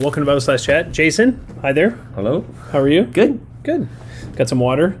Welcome to Bible/Chat. Jason, hi there. Hello. How are you? Good. Good. Got some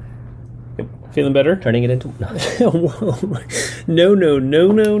water? Yep. Feeling better? Turning it into... No.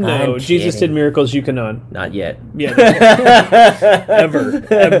 I'm Jesus kidding. did miracles you cannot. Not yet. Yeah. Ever.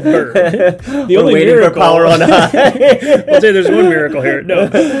 The We're only waiting miracle. for power on high. I'll say there's one miracle here. No.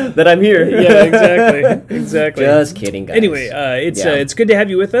 That I'm here. Yeah, exactly. Just kidding, guys. Anyway, it's good to have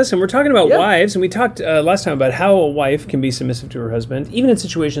you with us, and we're talking about Yeah. wives, and we talked last time about how a wife can be submissive to her husband, even in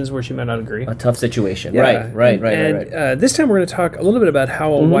situations where she might not agree. A tough situation. Yeah. Right. And this time we're going to talk a little bit about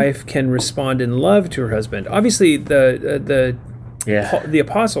how a wife can respond in love to her husband. Obviously, the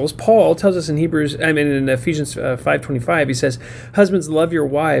apostles, Paul tells us in Ephesians 5:25, he says, "Husbands, love your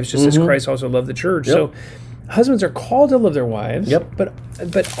wives, just as Christ also loved the church." Yep. So, husbands are called to love their wives. Yep.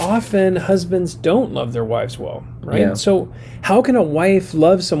 But often husbands don't love their wives well, right? Yeah. So, how can a wife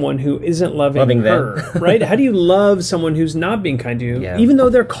love someone who isn't loving them. her, right? How do you love someone who's not being kind to you, Yeah. even though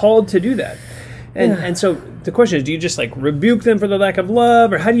they're called to do that? And so the question is, do you just like rebuke them for the lack of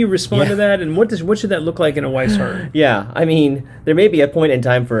love, or how do you respond to that? And what should that look like in a wife's heart? Yeah, I mean, there may be a point in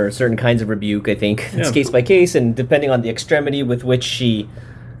time for certain kinds of rebuke, I think. It's Yeah. case by case, and depending on the extremity with which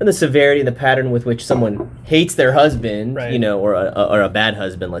and the severity and the pattern with which someone hates their husband, Right. or a bad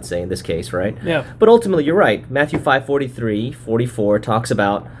husband, let's say, in this case, right? Yeah. But ultimately, you're right. Matthew 5:43, 44 talks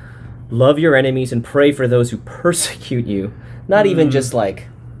about love your enemies and pray for those who persecute you. Not even just like,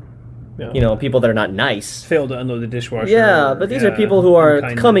 Yeah. people that are not nice. Fail to unload the dishwasher. Yeah, but these are people who are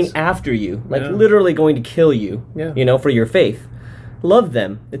unkindness. coming after you, like Yeah. literally going to kill you, Yeah. for your faith. Love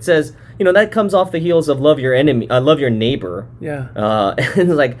them. It says, that comes off the heels of love your enemy, love your neighbor. Yeah. And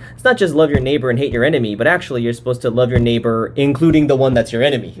it's not just love your neighbor and hate your enemy, but actually you're supposed to love your neighbor, including the one that's your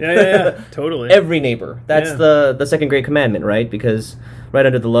enemy. Yeah. Totally. Every neighbor. That's Yeah. the second great commandment, right? Because right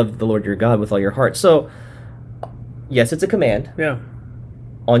under the love the Lord your God with all your heart. So, yes, it's a command. Yeah.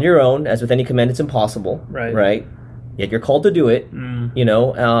 On your own, as with any command, it's impossible. Right. Right? Yet you're called to do it.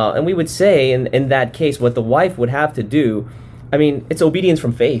 And we would say in that case, what the wife would have to do, it's obedience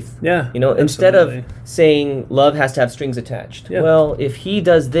from faith. Yeah. Instead absolutely. of saying love has to have strings attached. Yeah. Well, if he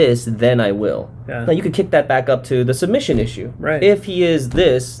does this, then I will. Yeah. Now you could kick that back up to the submission issue. Right. If he is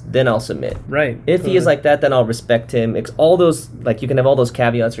this, then I'll submit. Right. If he is like that, then I'll respect him. It's all those, you can have all those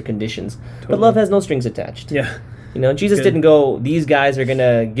caveats or conditions. But Totally. love has no strings attached. Yeah. Jesus Good. didn't go, these guys are going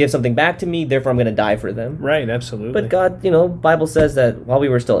to give something back to me, therefore I'm going to die for them. Right. Absolutely. But God, Bible says that while we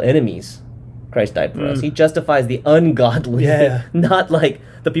were still enemies, Christ died for us. He justifies the ungodly, Yeah. not like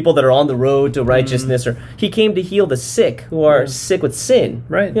the people that are on the road to righteousness. Or he came to heal the sick who are sick with sin.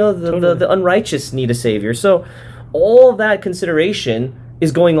 Right. The unrighteous need a savior. So all that consideration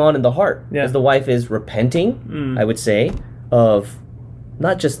is going on in the heart as the wife is repenting, I would say, of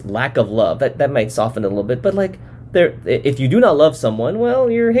not just lack of love. That might soften it a little bit, but if you do not love someone,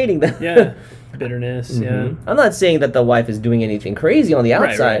 well, you're hating them. Yeah. Bitterness. Yeah. I'm not saying that the wife is doing anything crazy on the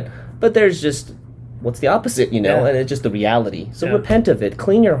Right, outside, but there's just what's the opposite, Yeah. and it's just the reality. So Yeah. repent of it,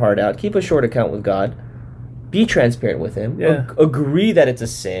 clean your heart out, keep a short account with God, be transparent with Him, Yeah. agree that it's a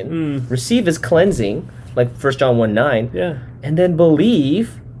sin, receive His cleansing, like 1 John 1:9, Yeah. and then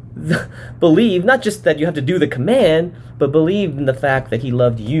believe not just that you have to do the command, but believe in the fact that He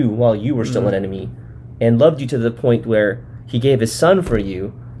loved you while you were still an enemy, and loved you to the point where He gave His Son for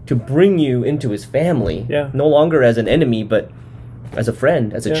you to bring you into His family, Yeah. no longer as an enemy, but as a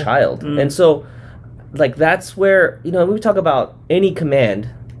friend, as a child. And so, that's where, we talk about any command,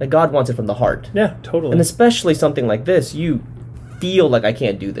 that God wants it from the heart. Yeah. Totally. And especially something like this, you feel like, I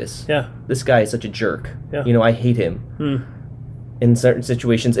can't do this. Yeah. This guy is such a jerk. Yeah. I hate him. In certain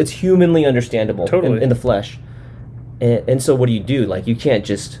situations, it's humanly understandable Totally. in the flesh. And so what do? You can't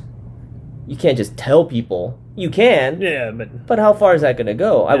just tell people. You can, Yeah. but how far is that going to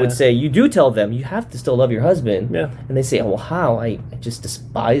go? I would Yeah. say you do tell them you have to still love your husband. Yeah. And they say, oh, well, how? I just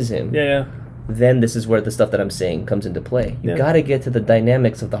despise him. Yeah. Then this is where the stuff that I'm saying comes into play. You Yeah. got to get to the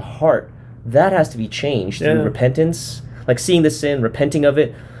dynamics of the heart. That has to be changed through Yeah. repentance, seeing the sin, repenting of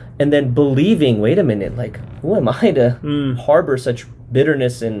it, and then believing, wait a minute, who am I to harbor such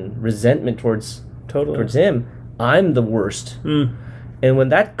bitterness and resentment towards Totally. him? I'm the worst. And when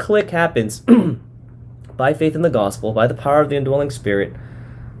that click happens, by faith in the gospel, by the power of the indwelling spirit,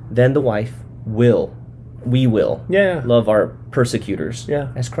 then the wife we will Yeah. love our persecutors, Yeah.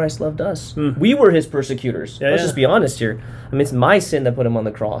 as Christ loved us. We were His persecutors. Yeah, Let's yeah. just be honest here. It's my sin that put Him on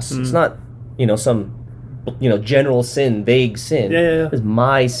the cross. It's not, some, general sin, vague sin. Yeah. It's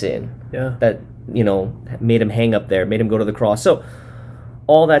my sin Yeah. that, made Him hang up there, made Him go to the cross. So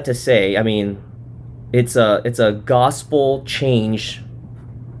all that to say, it's a gospel change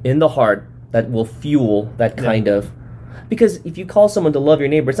in the heart that will fuel that kind of Because if you call someone to love your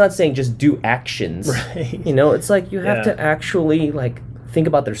neighbor, it's not saying just do actions. Right. You know, it's like you have to actually like think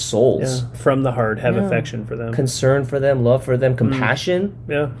about their souls. Yeah. From the heart, have affection for them. Concern for them, love for them, compassion.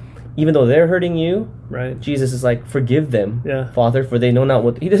 Yeah. Even though they're hurting you, right? Jesus is like, forgive them, yeah. Father, for they know not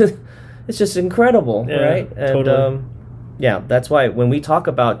what he does. It's just incredible, right? And totally. That's why when we talk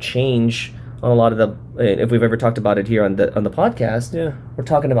about change on a lot of the, if we've ever talked about it here on the podcast, we're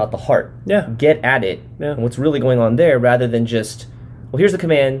talking about the heart. Yeah. Get at it. Yeah. And what's really going on there, rather than just, well, here's the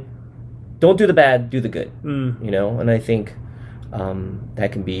command: don't do the bad, do the good. You know, and I think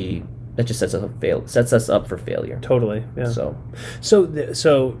that just sets us up for failure. Totally. Yeah.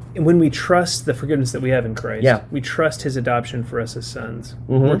 So when we trust the forgiveness that we have in Christ, we trust His adoption for us as sons.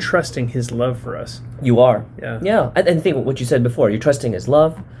 We're trusting His love for us. You are. Yeah. Yeah. And think what you said before. You're trusting His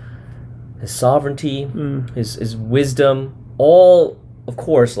love, His sovereignty, His wisdom, all, of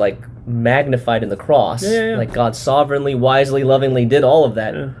course, like magnified in the cross. Yeah. Like God sovereignly, wisely, lovingly did all of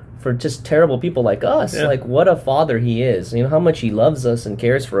that. Yeah. For just terrible people like us. Like, what a father He is. You know, how much He loves us and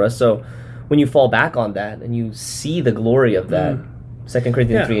cares for us. So when you fall back on that and you see the glory of that, 2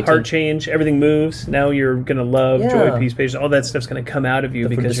 Corinthians 3:18. Heart change, everything moves. Now you're going to love, joy, peace, patience. All that stuff's going to come out of you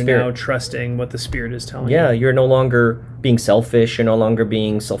because you're now trusting what the Spirit is telling you. Yeah, you're no longer being selfish. You're no longer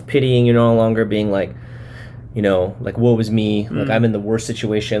being self-pitying. You're no longer being like, you know, like, woe is me. Like, I'm in the worst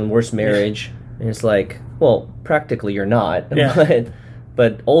situation, worst marriage. And it's like, well, practically you're not. Yeah.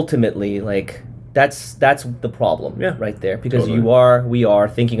 But ultimately, like, that's the problem right there. Because totally. we are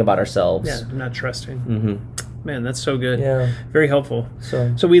thinking about ourselves. Yeah, not trusting. Man, that's so good. Yeah. Very helpful.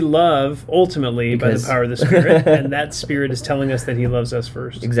 So we love, ultimately, by the power of the Spirit, and that Spirit is telling us that He loves us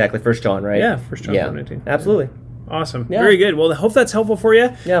first. Exactly. 1 John, right? Yeah, 1 John 4:19. Absolutely. Awesome. Yeah. Very good. Well, I hope that's helpful for you.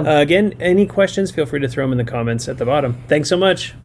 Yeah. Again, any questions, feel free to throw them in the comments at the bottom. Thanks so much.